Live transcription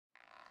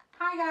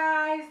Hi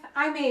guys,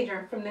 I'm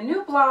Adrienne from the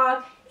new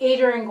blog,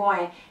 Adrienne and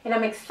Gwen, and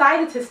I'm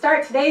excited to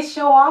start today's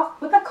show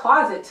off with a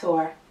closet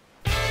tour.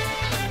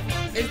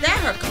 Is that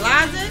her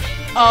closet?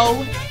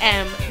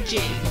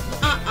 OMG.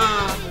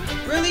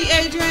 Really,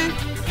 Adrienne?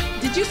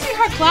 Did you see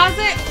her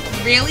closet?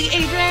 Really,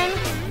 Adrienne?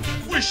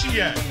 Where's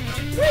she at?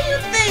 Where do you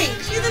think?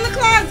 She's in the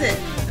closet.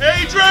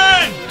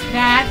 Adrienne!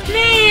 That's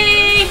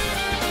me!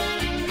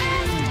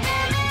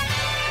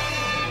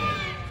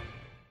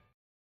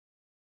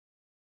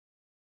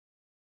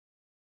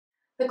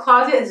 The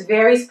closet is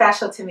very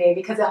special to me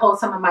because it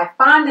holds some of my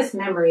fondest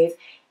memories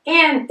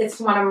and it's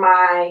one of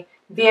my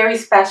very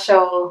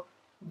special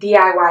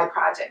DIY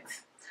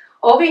projects.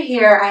 Over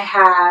here I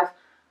have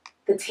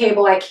the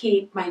table I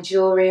keep my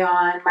jewelry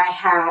on, my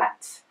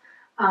hats,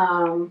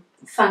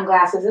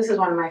 sunglasses. This is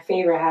one of my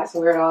favorite hats. I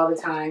wear it all the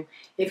time.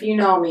 If you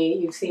know me,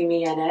 you've seen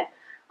me in it,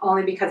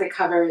 only because it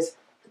covers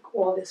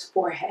all this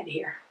forehead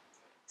here.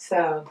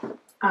 So,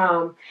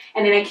 and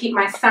then I keep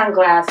my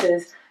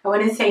sunglasses. I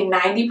wouldn't say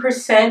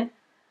 90%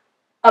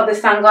 of the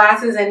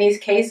sunglasses in these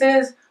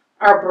cases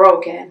are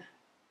broken.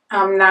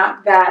 I'm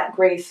not that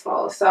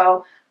graceful,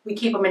 so we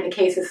keep them in the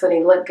cases so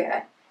they look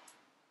good.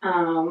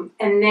 And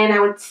then I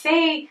would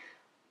say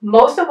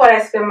most of what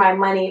I spend my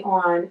money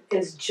on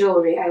is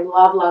jewelry. I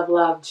love, love,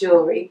 love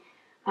jewelry.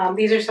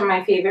 These are some of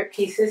my favorite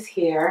pieces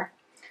here.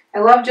 I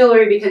love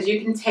jewelry because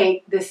you can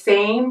take the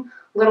same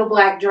little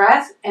black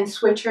dress and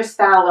switch your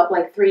style up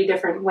like 3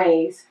 different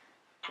ways.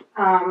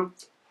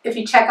 If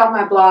you check out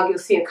my blog, you'll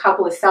see a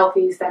couple of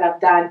selfies that I've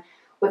done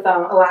with a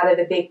lot of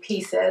the big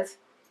pieces.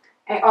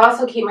 I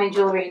also keep my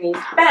jewelry in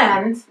these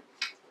bins.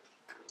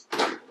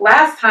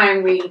 Last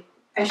time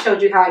I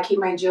showed you how I keep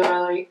my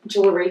jewelry.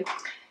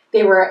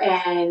 They were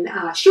in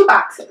shoe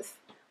boxes,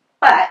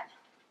 but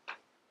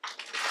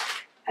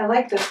I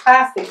like the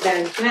plastic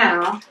bins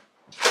now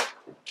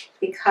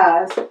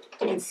because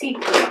you can see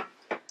through them.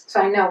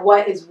 So I know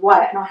what is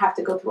what. I don't have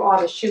to go through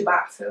all the shoe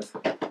boxes.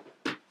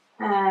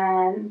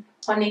 And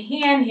on the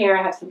hand here,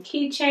 I have some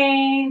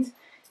keychains.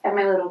 I have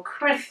my little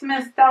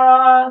Christmas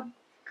dog.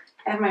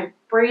 I have my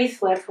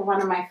bracelet for one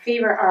of my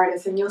favorite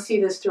artists, and you'll see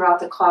this throughout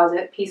the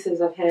closet,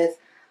 pieces of his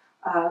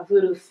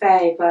Voodoo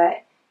Faye,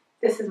 but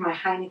this is my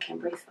Heineken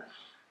bracelet.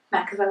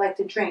 Not because I like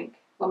to drink,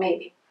 well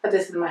maybe, but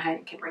this is my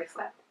Heineken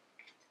bracelet.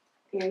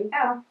 There you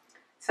go.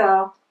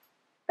 So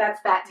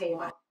that's that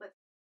table.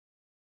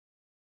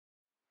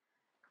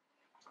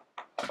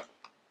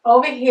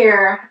 Over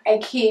here, I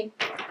keep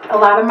a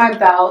lot of my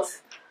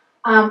belts.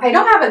 I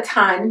don't have a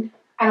ton,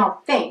 I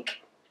don't think.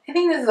 I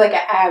think this is like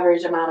an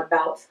average amount of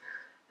belts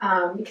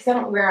because I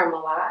don't wear them a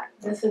lot.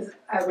 This is,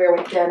 I wear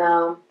with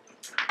denim,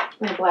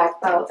 my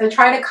black belts. I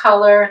try to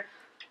color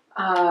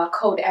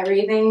code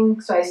everything,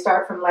 so I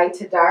start from light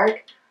to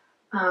dark.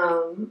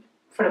 For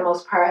the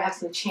most part, I have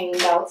some chain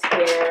belts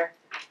here.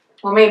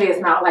 Well, maybe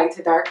it's not light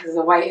to dark because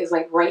the white is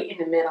like right in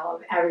the middle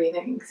of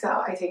everything,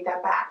 so I take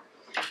that back.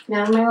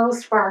 Now my little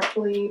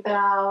sparkly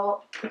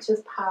belt, which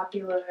is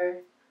popular.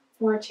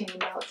 More chain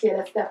belts. Yeah,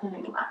 that's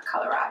definitely not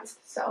colorized.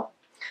 So,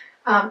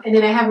 and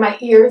then I have my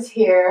ears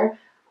here.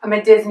 I'm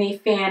a Disney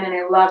fan and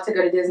I love to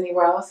go to Disney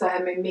World, so I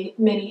have my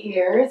mini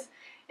ears.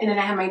 And then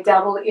I have my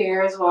double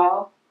ear as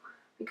well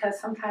because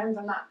sometimes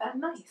I'm not that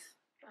nice.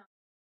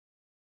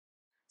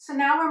 So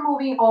now we're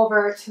moving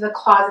over to the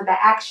closet that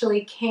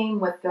actually came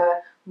with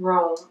the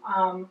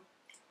room.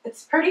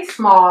 It's pretty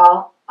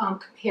small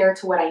compared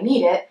to what I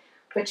needed,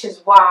 which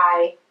is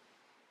why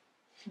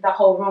the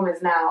whole room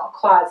is now a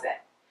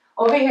closet.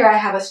 Over here I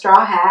have a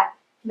straw hat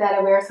that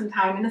I wear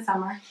sometime in the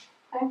summer.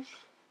 Okay.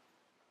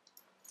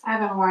 I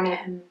haven't worn it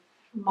in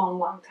a long,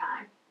 long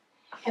time.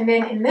 And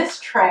then in this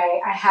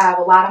tray I have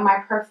a lot of my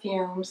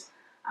perfumes.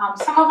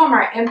 Some of them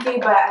are empty,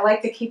 but I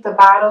like to keep the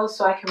bottles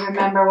so I can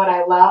remember what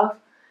I love.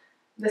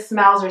 The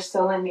smells are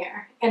still in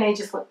there and they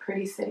just look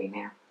pretty sitting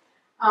there.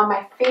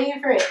 My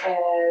favorite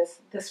is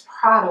this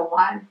Prada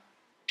one.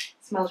 It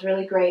smells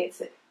really great.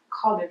 It's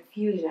called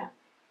Infusion.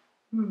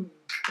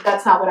 But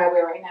that's not what I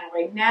wear right now.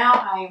 Right now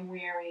I am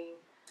wearing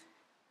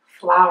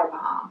Flower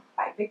Bomb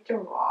by Victor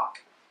Roth.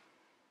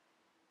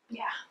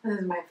 Yeah, this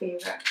is my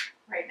favorite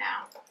right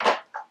now.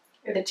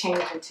 It'll change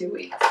in 2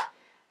 weeks.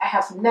 I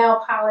have some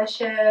nail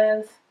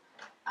polishes,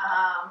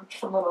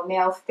 some little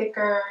nail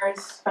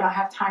stickers, but I don't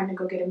have time to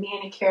go get a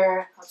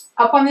manicure.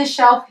 Up on this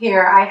shelf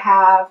here I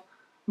have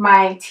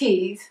my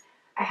teas.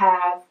 I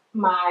have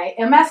my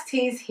MS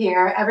teas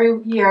here.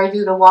 Every year I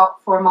do the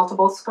Walk for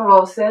Multiple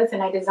Sclerosis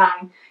and I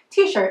design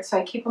t-shirts, so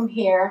I keep them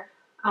here.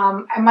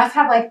 I must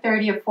have like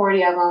 30 or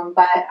 40 of them,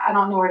 but I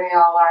don't know where they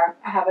all are.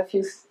 I have a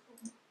few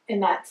in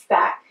that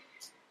stack.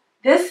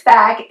 This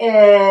stack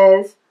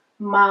is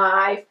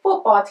my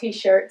football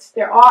t-shirts.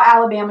 They're all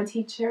Alabama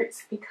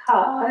t-shirts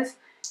because,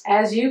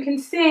 as you can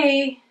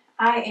see,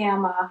 I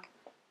am a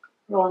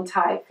Rolling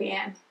Tide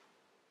fan.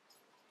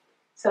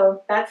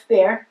 So that's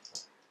there.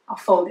 I'll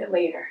fold it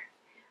later.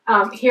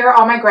 Here are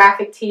all my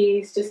graphic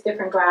tees, just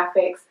different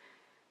graphics.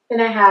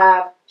 Then I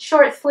have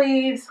short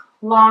sleeves,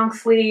 long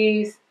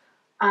sleeves.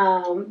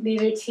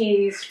 These are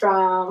tees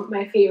from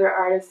my favorite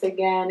artists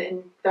again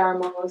in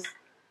thermals.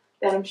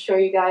 that I'm sure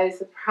you guys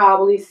have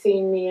probably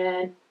seen me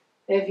in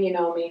if you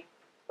know me.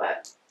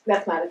 But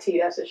that's not a tee,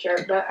 that's a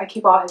shirt. But I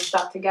keep all his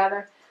stuff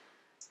together.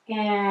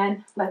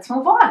 And let's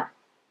move on.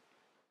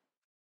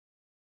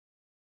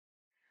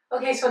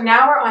 Okay, so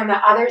now we're on the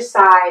other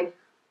side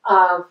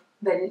of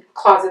the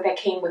closet that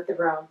came with the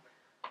room.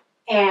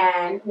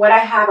 And what I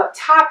have up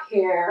top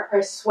here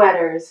are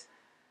sweaters.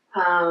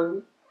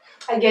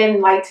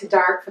 Again, light to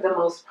dark for the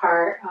most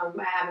part.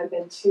 I haven't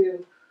been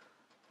too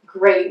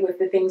great with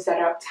the things that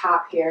are up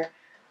top here.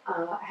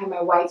 I have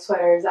my white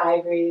sweaters,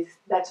 ivories.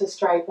 That's a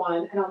stripe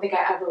one. I don't think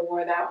I ever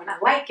wore that one. I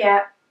like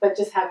it, but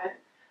just haven't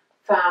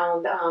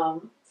found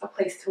a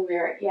place to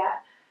wear it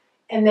yet.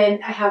 And then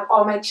I have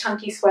all my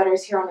chunky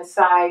sweaters here on the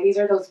side. These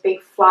are those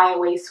big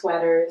flyaway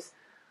sweaters.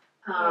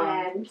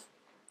 And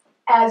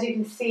as you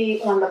can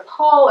see on the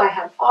pole, I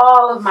have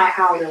all of my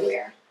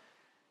outerwear.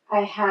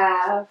 I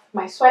have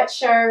my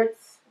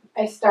sweatshirts.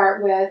 I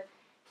start with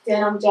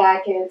denim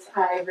jackets,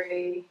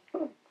 ivory,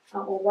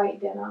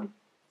 white denim.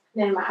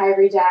 Then my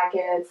ivory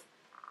jackets,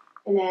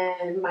 and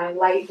then my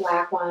light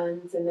black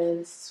ones, and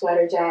then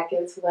sweater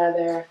jackets,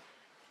 leather,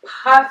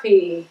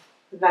 puffy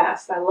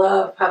vest. I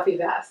love puffy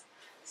vests.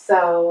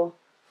 So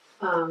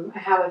I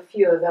have a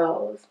few of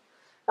those.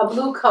 A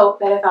blue coat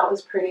that I thought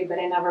was pretty, but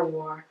I never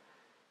wore.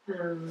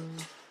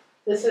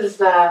 This is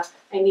the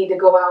I need to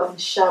go out and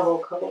shovel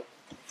coat.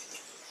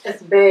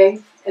 It's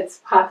big,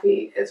 it's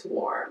puffy, it's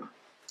warm.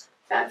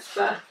 That's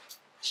the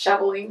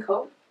shoveling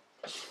coat.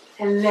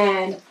 And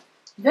then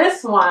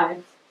this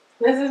one,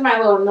 this is my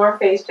little North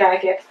Face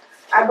jacket.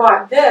 I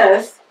bought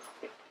this.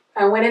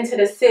 I went into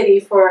the city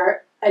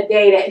for a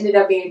day that ended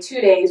up being 2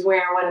 days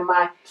wearing one of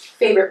my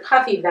favorite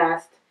puffy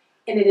vests.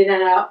 And it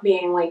ended up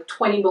being like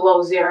 20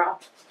 below zero.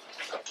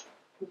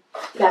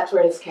 That's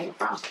where this came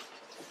from.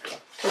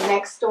 The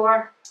next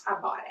store, I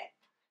bought it.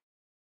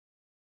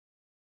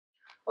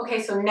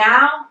 Okay, so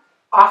now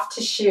off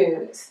to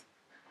shoes.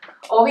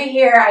 Over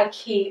here, I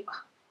keep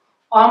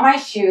all my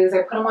shoes.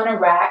 I put them on a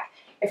rack.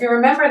 If you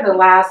remember the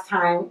last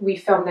time we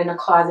filmed in the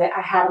closet,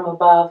 I had them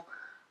above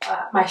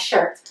my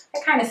shirts.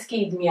 It kind of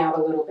skeeved me out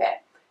a little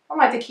bit. I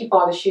wanted to keep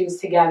all the shoes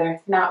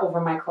together, not over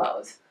my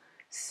clothes.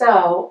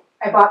 So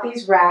I bought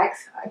these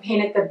racks. I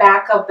painted the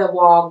back of the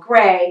wall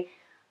gray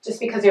just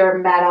because they were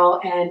metal.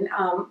 And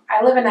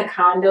I live in a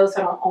condo,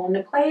 so I don't own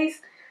the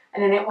place.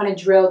 And I didn't want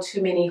to drill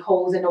too many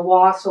holes in the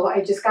wall. So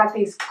I just got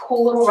these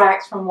cool little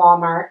racks from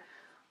Walmart.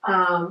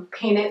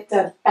 Painted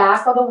the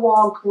back of the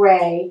wall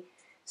gray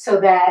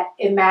so that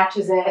it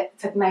matches it.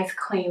 It's a nice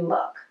clean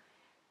look.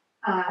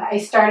 I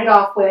started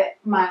off with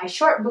my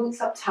short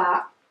boots up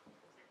top,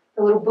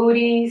 the little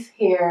booties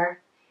here,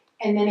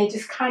 and then they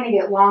just kind of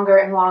get longer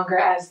and longer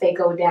as they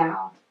go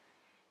down.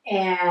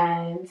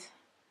 And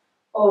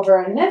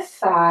over on this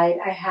side,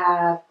 I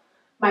have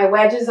my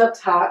wedges up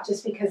top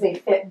just because they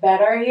fit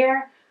better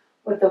here.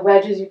 With the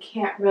wedges, you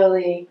can't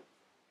really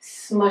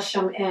smush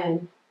them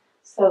in,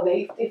 so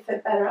they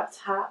fit better up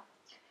top.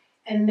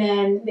 And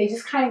then they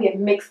just kind of get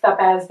mixed up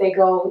as they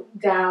go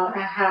down.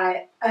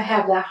 I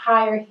have the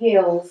higher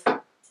heels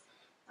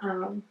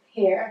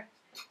here.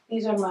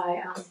 These are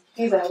my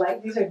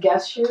these are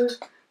Guess shoes.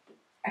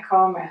 I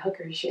call them my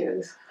hooker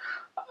shoes,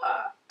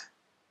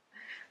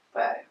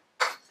 but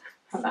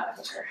I'm not a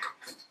hooker.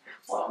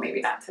 Well,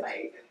 maybe not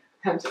tonight.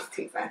 I'm just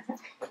teasing.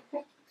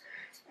 All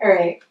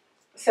right.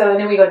 So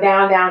then we go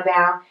down, down,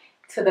 down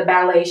to the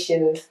ballet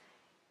shoes,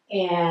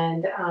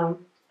 and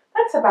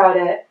that's about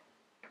it.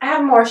 I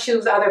have more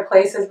shoes other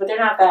places, but they're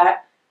not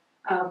that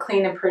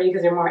clean and pretty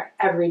because they're more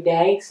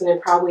everyday. So they're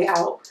probably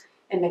out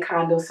in the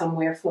condo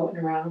somewhere floating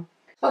around.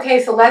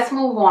 Okay, so let's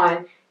move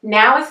on.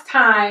 Now it's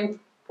time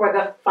for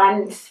the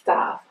fun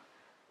stuff.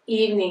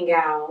 Evening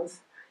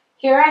gowns.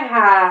 Here I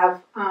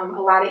have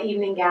a lot of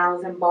evening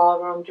gowns and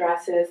ballroom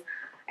dresses.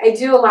 I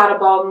do a lot of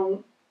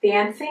ballroom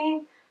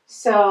dancing,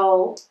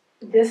 so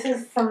this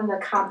is some of the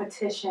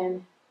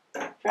competition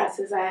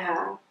dresses I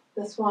have.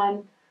 This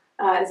one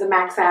is a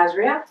Max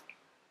Azria,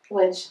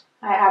 which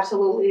I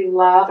absolutely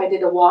love. I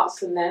did a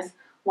waltz in this,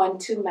 won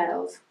 2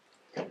 medals.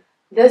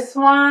 This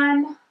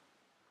one,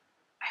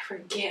 I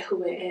forget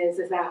who it is.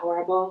 Is that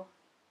horrible?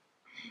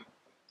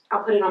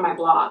 I'll put it on my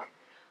blog.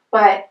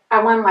 But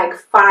I won like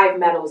 5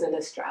 medals in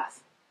this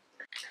dress.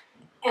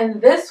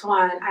 And this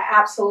one I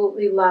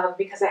absolutely love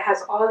because it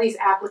has all these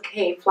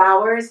applique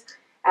flowers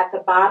at the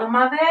bottom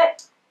of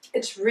it.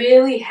 It's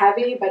really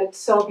heavy, but it's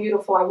so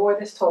beautiful. I wore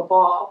this to a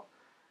ball,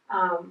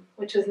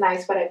 which was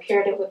nice, but I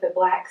paired it with a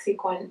black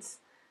sequins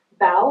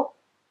belt.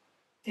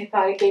 I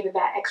thought it gave it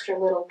that extra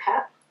little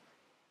pep.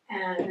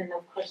 And then,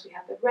 of course, we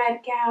have the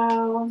red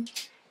gown.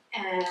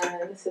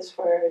 And this is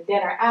for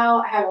dinner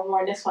out. I haven't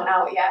worn this one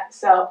out yet.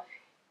 So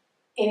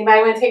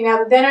anybody want to take me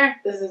out to dinner?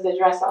 This is the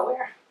dress I'll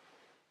wear.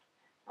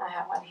 I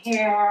have one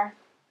here.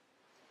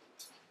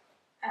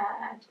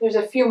 There's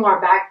a few more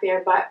back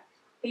there, but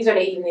these are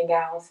the evening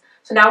gowns.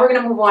 So now we're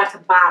going to move on to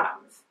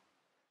bottoms.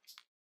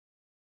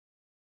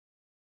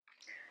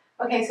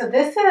 Okay, so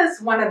this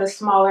is one of the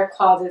smaller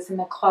closets in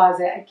the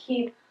closet. I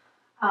keep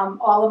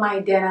all of my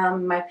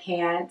denim, my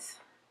pants,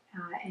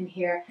 in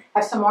here. I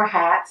have some more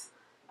hats.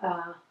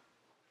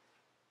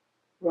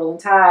 Rolling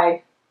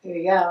Tide. There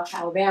you go,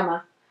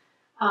 Alabama.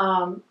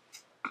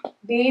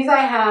 These I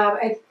have,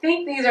 I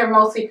think these are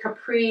mostly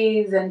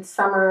capris and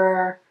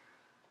summer.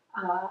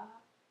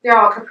 They're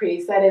all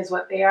capris. That is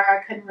what they are.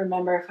 I couldn't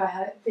remember if I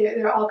had.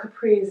 They're all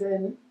capris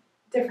in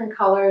different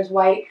colors,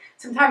 white.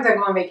 Sometimes I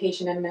go on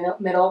vacation in the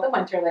middle of the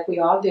winter, like we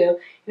all do. And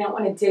I don't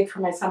want to dig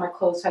for my summer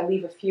clothes, so I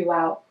leave a few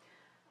out.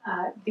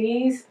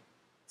 These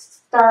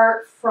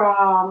start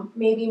from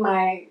maybe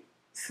my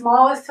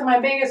smallest to my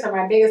biggest, or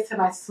my biggest to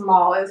my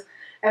smallest.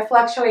 I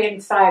fluctuate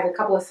in size, a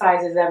couple of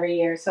sizes every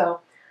year.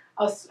 So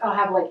I'll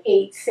have like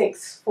 8,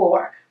 6,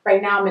 4.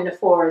 Right now I'm in the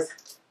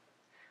 4s,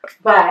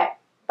 but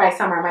by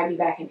summer I might be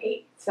back in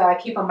 8. So I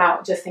keep them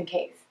out just in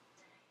case.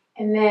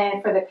 And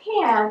then for the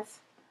pants,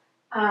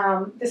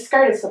 the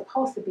skirt is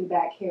supposed to be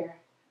back here.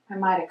 I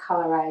might have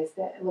colorized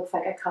it. It looks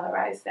like I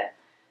colorized it.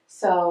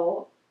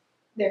 So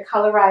they're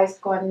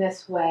colorized going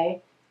this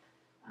way.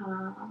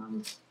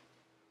 They're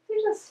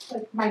just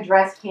like my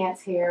dress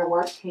pants here,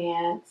 work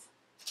pants,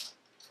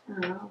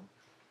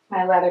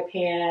 my leather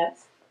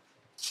pants.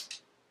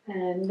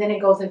 And then it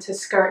goes into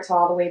skirts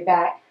all the way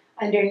back.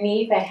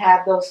 Underneath, I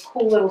have those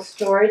cool little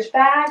storage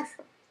bags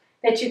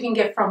that you can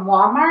get from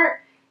Walmart.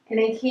 And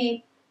they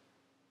keep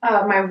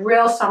my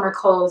real summer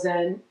clothes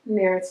in. And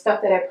they're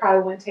stuff that I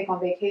probably wouldn't take on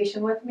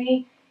vacation with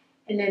me.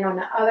 And then on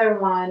the other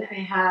one, I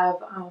have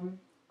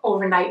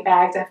overnight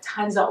bags. I have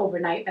tons of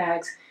overnight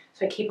bags.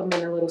 So I keep them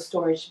in a little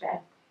storage bag.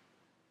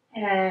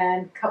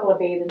 And a couple of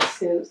bathing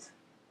suits.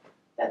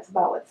 That's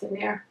about what's in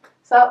there.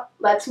 So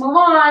let's move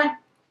on.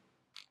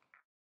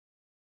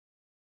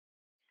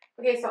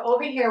 Okay, so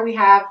over here we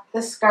have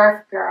the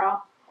Scarf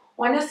Girl.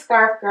 On the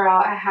Scarf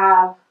Girl, I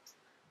have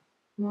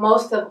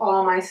most of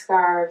all my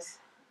scarves.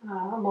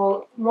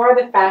 More of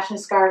the fashion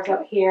scarves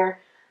up here.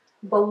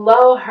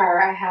 Below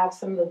her, I have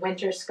some of the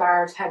winter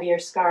scarves, heavier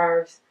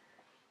scarves,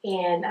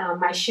 and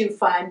my shoe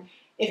fund.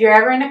 If you're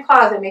ever in a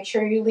closet, make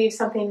sure you leave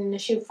something in the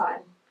shoe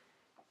fund.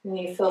 You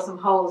need to fill some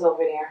holes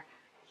over there.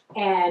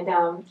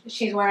 And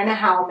she's wearing a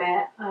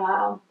helmet.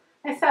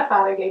 My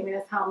stepfather gave me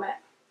this helmet.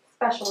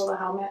 Special little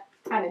helmet.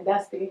 Kind of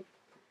dusty.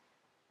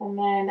 And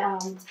then a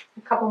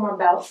couple more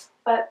belts.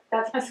 But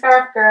that's my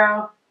Scarf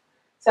Girl.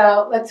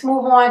 So let's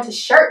move on to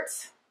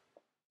shirts.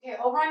 Okay,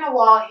 over on the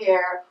wall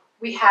here,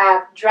 we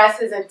have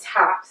dresses and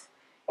tops.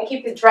 I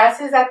keep the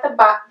dresses at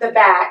the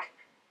back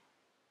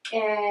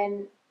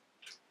and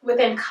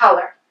within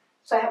color.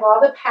 So I have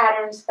all the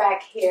patterns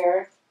back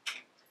here.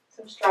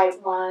 Some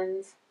striped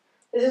ones.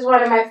 This is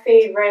one of my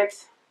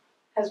favorites.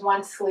 Has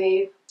one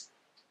sleeve.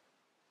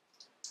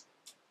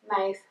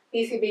 Nice.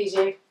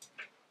 BCBG.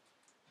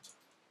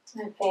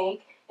 I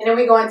think. And then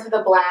we go into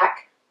the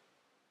black.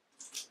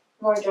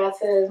 More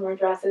dresses, more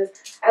dresses.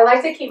 I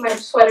like to keep my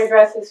sweater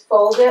dresses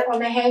folded on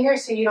the hanger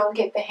so you don't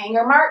get the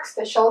hanger marks,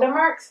 the shoulder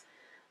marks.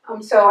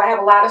 So I have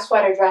a lot of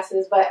sweater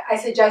dresses, but I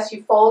suggest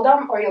you fold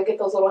them or you'll get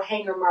those little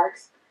hanger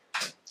marks.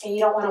 And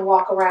you don't want to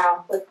walk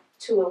around with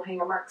 2 little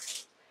hanger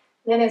marks.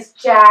 Then it's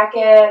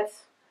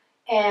jackets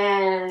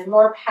and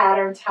more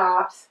pattern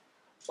tops,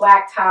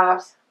 black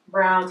tops,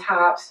 brown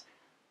tops,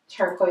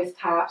 turquoise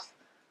tops,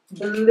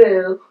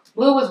 blue.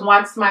 Blue was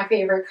once my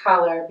favorite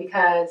color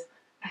because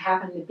I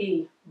happen to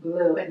be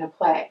blue in the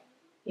play.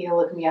 You can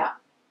look me up,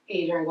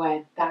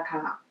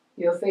 adriennegwen.com.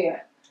 You'll see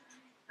it.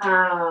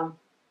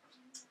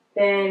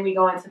 Then we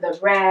go into the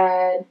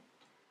red,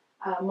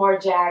 more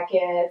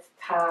jackets,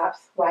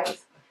 tops,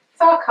 whites.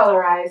 It's all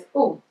colorized.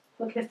 Ooh,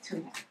 look at this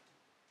tunic.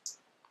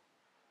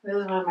 This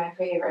is one of my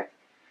favorites.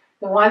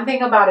 The one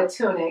thing about a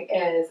tunic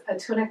is a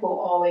tunic will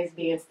always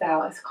be in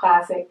style. It's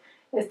classic.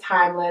 It's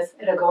timeless.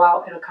 It'll go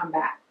out. It'll come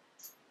back.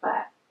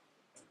 But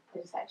I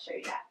just had to show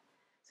you that.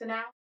 So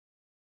now,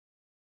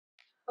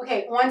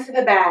 okay, on to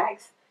the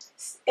bags.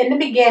 In the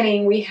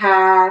beginning, we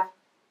have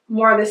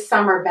more of the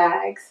summer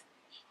bags.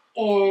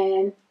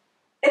 And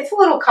it's a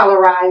little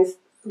colorized,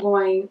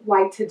 going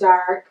light to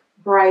dark,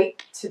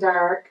 bright to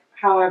dark,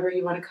 however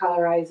you want to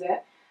colorize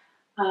it.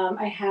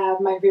 I have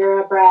my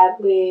Vera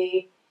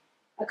Bradley,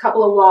 a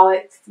couple of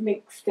wallets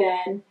mixed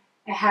in.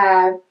 I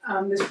have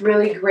this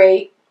really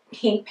great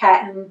pink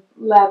patent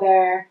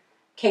leather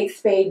Kate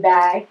Spade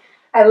bag.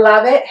 I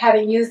love it.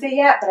 Haven't used it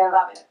yet, but I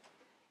love it.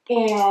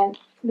 And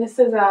this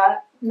is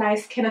a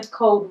nice Kenneth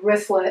Cole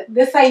wristlet.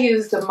 This I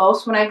use the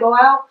most when I go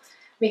out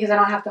because I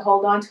don't have to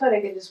hold on to it.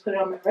 I can just put it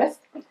on my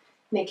wrist. And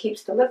it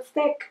keeps the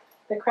lipstick,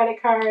 the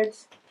credit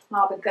cards, and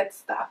all the good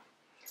stuff.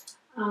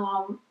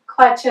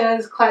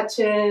 Clutches.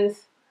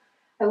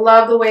 I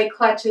love the way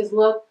clutches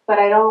look, but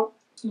I don't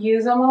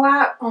use them a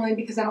lot only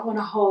because I don't want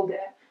to hold it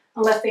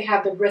unless they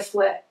have the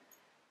wristlet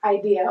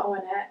idea on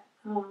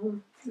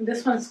it.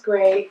 This one's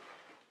great.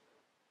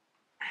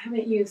 I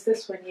haven't used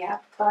this one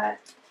yet, but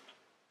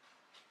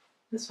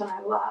this one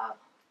I love.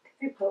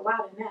 They put a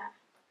lot in that,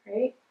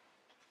 right?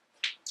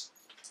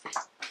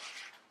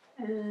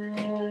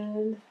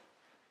 And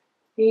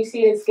you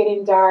see it's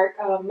getting dark,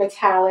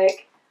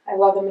 metallic. I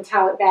love the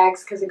metallic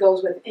bags because it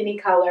goes with any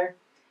color.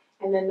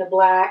 And then the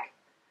black,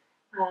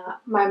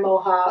 my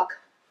mohawk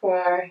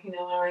for, you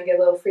know, when I want to get a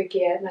little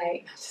freaky at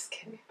night. I'm just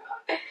kidding.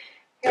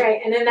 All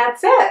right, and then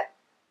that's it.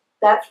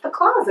 That's the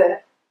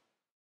closet.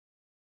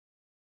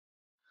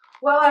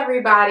 Well,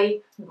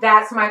 everybody,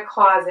 that's my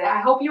closet. I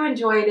hope you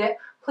enjoyed it.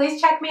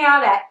 Please check me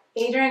out at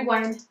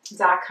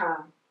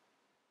adriennegwen.com.